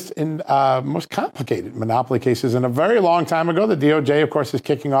largest and most complicated monopoly cases in a very long time ago. The DOJ, of course, is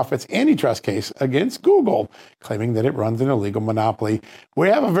kicking off its antitrust case against Google, claiming that it runs an illegal monopoly. We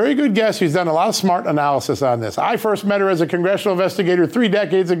have a very good guest who's done a lot of smart analysis on this. I first met her as a congressional investigator 3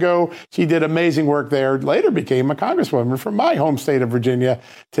 decades ago. She did amazing work there, later became a congresswoman from my home state of Virginia.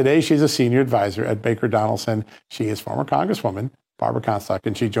 Today, she's a senior advisor at Baker Donelson. She is former Congresswoman Barbara Comstock,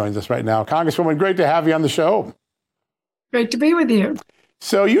 and she joins us right now. Congresswoman, great to have you on the show. Great to be with you.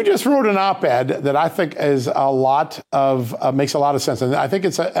 So you just wrote an op-ed that I think is a lot of makes a lot of sense, and I think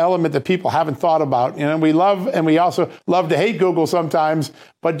it's an element that people haven't thought about. You know, we love and we also love to hate Google sometimes,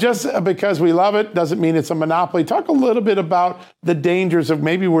 but just because we love it doesn't mean it's a monopoly. Talk a little bit about the dangers of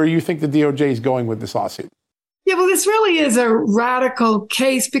maybe where you think the DOJ is going with this lawsuit. Yeah, well, this really is a radical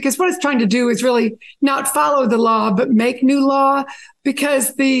case because what it's trying to do is really not follow the law, but make new law,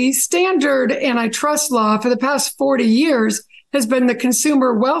 because the standard antitrust law for the past 40 years has been the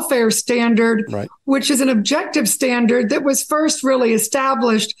consumer welfare standard, right, which is an objective standard that was first really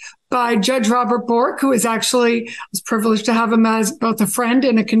established by Judge Robert Bork, who is actually, I was privileged to have him as both a friend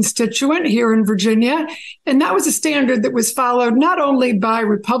and a constituent here in Virginia. And that was a standard that was followed not only by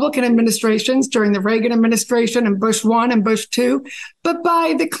Republican administrations during the Reagan administration and Bush 1 and Bush 2, but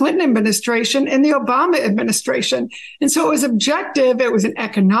by the Clinton administration and the Obama administration. And so it was objective. It was an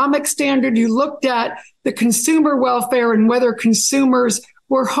economic standard. You looked at the consumer welfare and whether consumers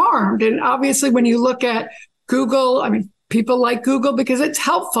were harmed. And obviously, when you look at Google, I mean, people like Google because it's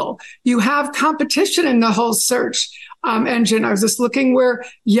helpful. You have competition in the whole search engine. I was just looking where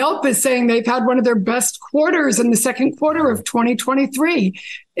Yelp is saying they've had one of their best quarters in the second quarter of 2023.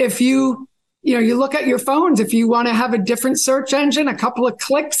 If you look at your phones, if you want to have a different search engine, a couple of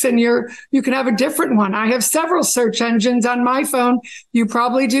clicks and you can have a different one. I have several search engines on my phone. You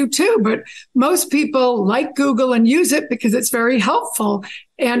probably do too, but most people like Google and use it because it's very helpful.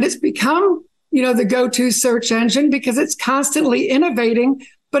 And it's become the go-to search engine because it's constantly innovating,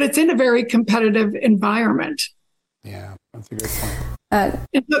 but it's in a very competitive environment. Yeah, that's a good point.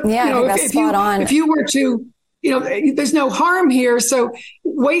 That's spot on. If you were to, there's no harm here. So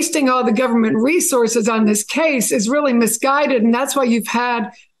wasting all the government resources on this case is really misguided. And that's why you've had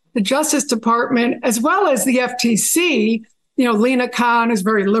the Justice Department, as well as the FTC, Lena Khan is a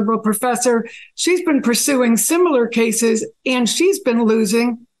very liberal professor. She's been pursuing similar cases and she's been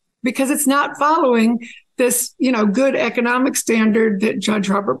losing because it's not following this, good economic standard that Judge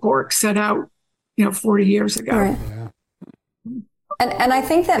Robert Bork set out, 40 years ago. Right. Yeah. And I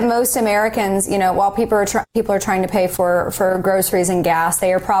think that most Americans, while people are trying to pay for groceries and gas,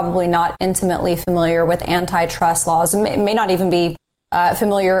 they are probably not intimately familiar with antitrust laws, may not even be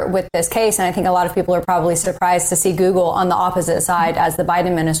familiar with this case. And I think a lot of people are probably surprised to see Google on the opposite side as the Biden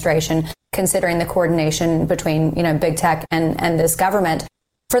administration, considering the coordination between, big tech and this government.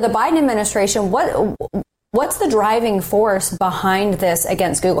 For the Biden administration, what's the driving force behind this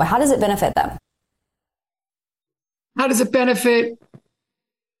against Google? How does it benefit them? How does it benefit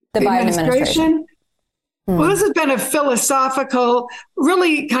the Biden administration? Well, this has been a philosophical,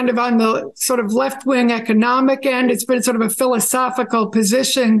 really kind of on the sort of left-wing economic end. It's been sort of a philosophical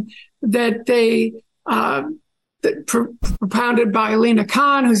position that they propounded by Lena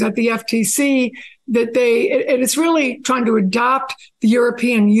Khan, who's at the FTC, that it's really trying to adopt the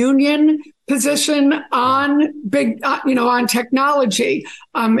European Union position on on technology.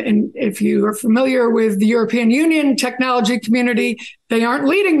 And if you are familiar with the European Union technology community, they aren't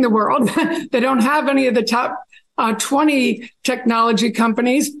leading the world. They don't have any of the top 20 technology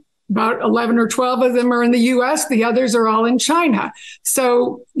companies. About 11 or 12 of them are in the U.S. The others are all in China.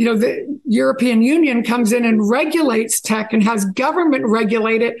 So, the European Union comes in and regulates tech and has government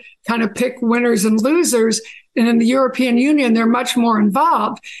regulate it, kind of pick winners and losers. And in the European Union, they're much more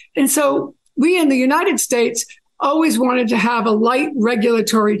involved. And so we in the United States always wanted to have a light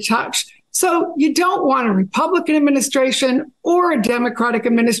regulatory touch. So you don't want a Republican administration or a Democratic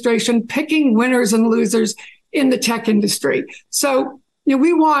administration picking winners and losers in the tech industry. So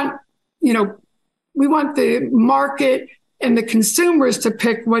we want the market and the consumers to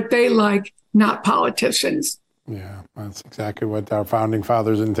pick what they like, not politicians. Yeah, that's exactly what our founding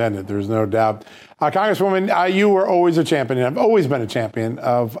fathers intended. There's no doubt. Congresswoman, you were always a champion, and I've always been a champion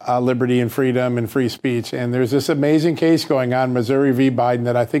of liberty and freedom and free speech. And there's this amazing case going on, Missouri v. Biden,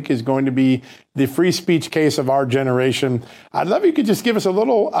 that I think is going to be the free speech case of our generation. I'd love if you could just give us a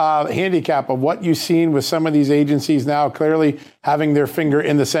little handicap of what you've seen with some of these agencies now clearly having their finger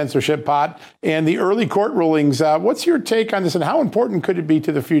in the censorship pot and the early court rulings. What's your take on this, and how important could it be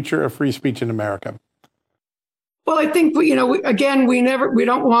to the future of free speech in America? Well, I think, we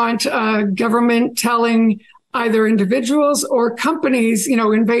don't want government telling either individuals or companies,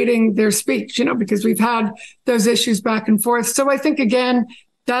 invading their speech, because we've had those issues back and forth. So I think, again,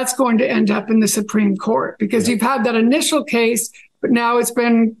 that's going to end up in the Supreme Court because you've had that initial case, but now it's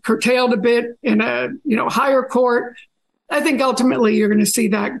been curtailed a bit in a, higher court. I think ultimately you're going to see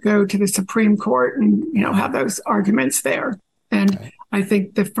that go to the Supreme Court and, have those arguments there. And I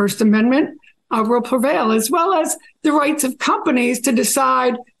think the First Amendment will prevail, as well as the rights of companies to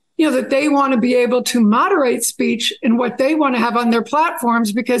decide, that they want to be able to moderate speech and what they want to have on their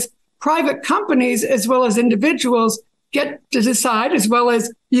platforms, because private companies, as well as individuals, get to decide, as well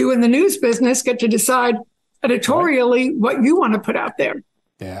as you in the news business get to decide editorially what you want to put out there.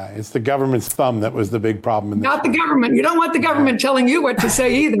 Yeah, it's the government's thumb that was the big problem. Not the government. You don't want the government telling you what to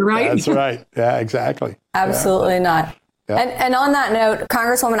say either, right? That's right. Yeah, exactly. Absolutely not. Yeah. And on that note,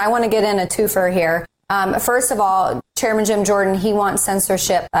 Congresswoman, I want to get in a twofer here. First of all, Chairman Jim Jordan, he wants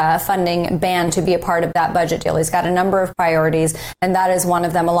censorship funding banned to be a part of that budget deal. He's got a number of priorities, and that is one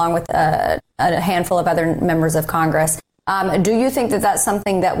of them, along with a handful of other members of Congress. Do you think that that's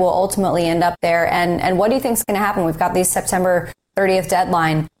something that will ultimately end up there? And what do you think is going to happen? We've got the September 30th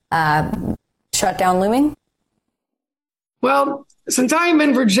deadline shutdown looming. Well, since I'm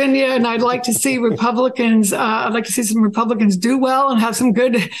in Virginia and I'd like to see Republicans, I'd like to see some Republicans do well and have some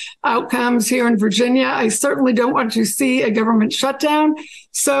good outcomes here in Virginia. I certainly don't want to see a government shutdown.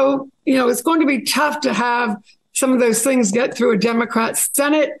 So, it's going to be tough to have some of those things get through a Democrat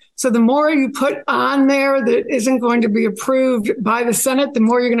Senate. So the more you put on there that isn't going to be approved by the Senate, the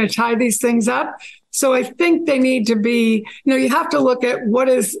more you're going to tie these things up. So I think they need to be, you have to look at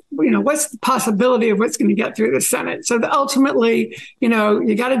what's the possibility of what's going to get through the Senate. So that ultimately, you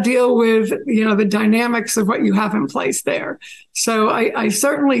got to deal with, the dynamics of what you have in place there. So I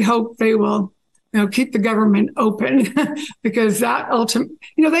certainly hope they will, keep the government open because that ultimately,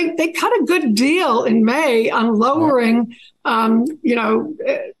 they cut a good deal in May on lowering,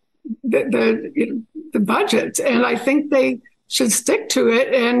 the budget. And I think they should stick to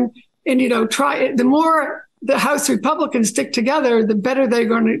it and try it. The more the House Republicans stick together, the better they're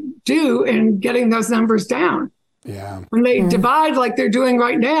going to do in getting those numbers down. Yeah. When they divide like they're doing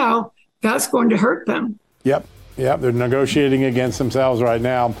right now, that's going to hurt them. Yep. They're negotiating against themselves right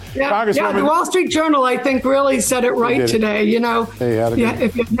now. Yeah. The Wall Street Journal, I think, really said it right today.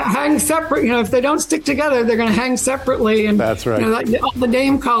 If you hang separate, if they don't stick together, they're going to hang separately. And that's right. All the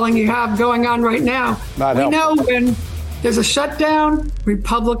name calling you have going on right now. We know when there's a shutdown,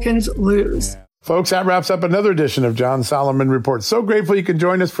 Republicans lose. Yeah. Folks, that wraps up another edition of John Solomon Report. So grateful you can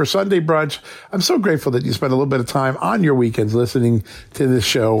join us for Sunday Brunch. I'm so grateful that you spend a little bit of time on your weekends listening to this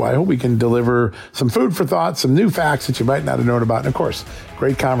show. I hope we can deliver some food for thought, some new facts that you might not have known about, and of course,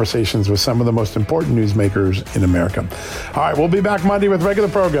 great conversations with some of the most important newsmakers in America. All right, we'll be back Monday with regular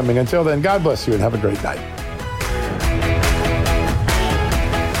programming. Until then, God bless you and have a great night.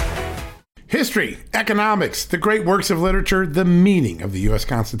 History, economics, the great works of literature, the meaning of the U.S.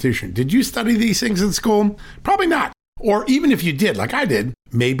 Constitution. Did you study these things in school? Probably not. Or even if you did, like I did,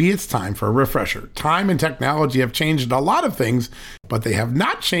 maybe it's time for a refresher. Time and technology have changed a lot of things, but they have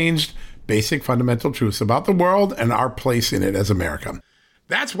not changed basic fundamental truths about the world and our place in it as America.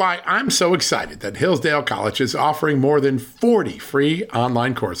 That's why I'm so excited that Hillsdale College is offering more than 40 free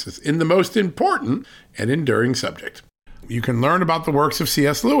online courses in the most important and enduring subject. You can learn about the works of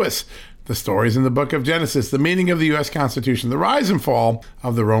C.S. Lewis, the stories in the book of Genesis, the meaning of the U.S. Constitution, the rise and fall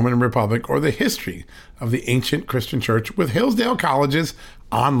of the Roman Republic, or the history of the ancient Christian church with Hillsdale College's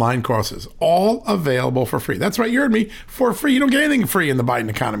online courses, all available for free. That's right, you heard me, for free. You don't get anything free in the Biden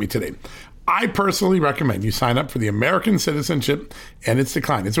economy today. I personally recommend you sign up for the American Citizenship and Its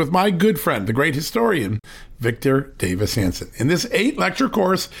Decline. It's with my good friend, the great historian, Victor Davis Hanson. In this 8-lecture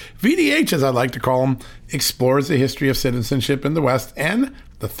course, VDH, as I like to call him, explores the history of citizenship in the West and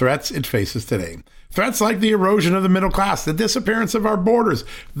the threats it faces today. Threats like the erosion of the middle class, the disappearance of our borders,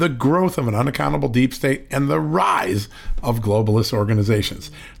 the growth of an unaccountable deep state, and the rise of globalist organizations.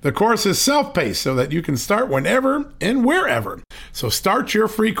 The course is self-paced so that you can start whenever and wherever. So start your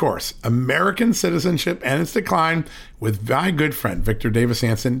free course, American Citizenship and Its Decline, with my good friend, Victor Davis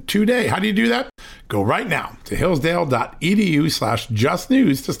Hanson, today. How do you do that? Go right now to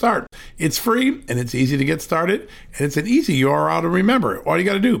hillsdale.edu/justnews to start. It's free and it's easy to get started, and it's an easy URL to remember. All you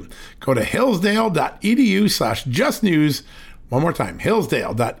got to do, go to hillsdale.edu/justnews. One more time,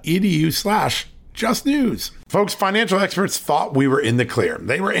 hillsdale.edu/justnews. Folks, financial experts thought we were in the clear.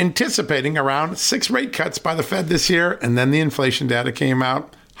 They were anticipating around 6 rate cuts by the Fed this year, and then the inflation data came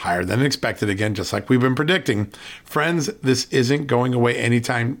out. higher than expected again, just like we've been predicting. Friends, this isn't going away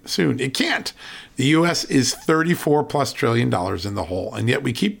anytime soon. It can't. The U.S. is $34+ trillion in the hole, and yet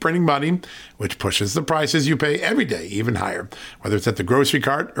we keep printing money, which pushes the prices you pay every day even higher, whether it's at the grocery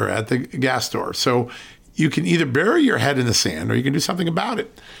cart or at the gas store. So you can either bury your head in the sand or you can do something about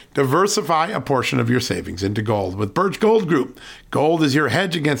it. Diversify a portion of your savings into gold with Birch Gold Group. Gold is your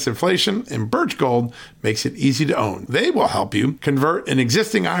hedge against inflation, and Birch Gold makes it easy to own. They will help you convert an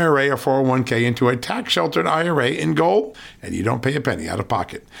existing IRA or 401k into a tax-sheltered IRA in gold, and you don't pay a penny out of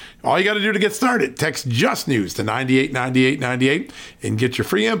pocket. All you got to do to get started, text Just News to 989898 and get your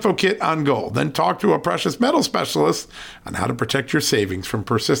free info kit on gold. Then talk to a precious metal specialist on how to protect your savings from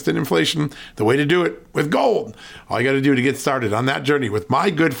persistent inflation. The way to do it with gold. All you got to do to get started on that journey with my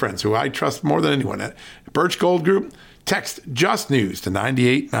good friends who I trust more than anyone at Birch Gold Group, text Just News to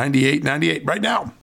 989898 right now.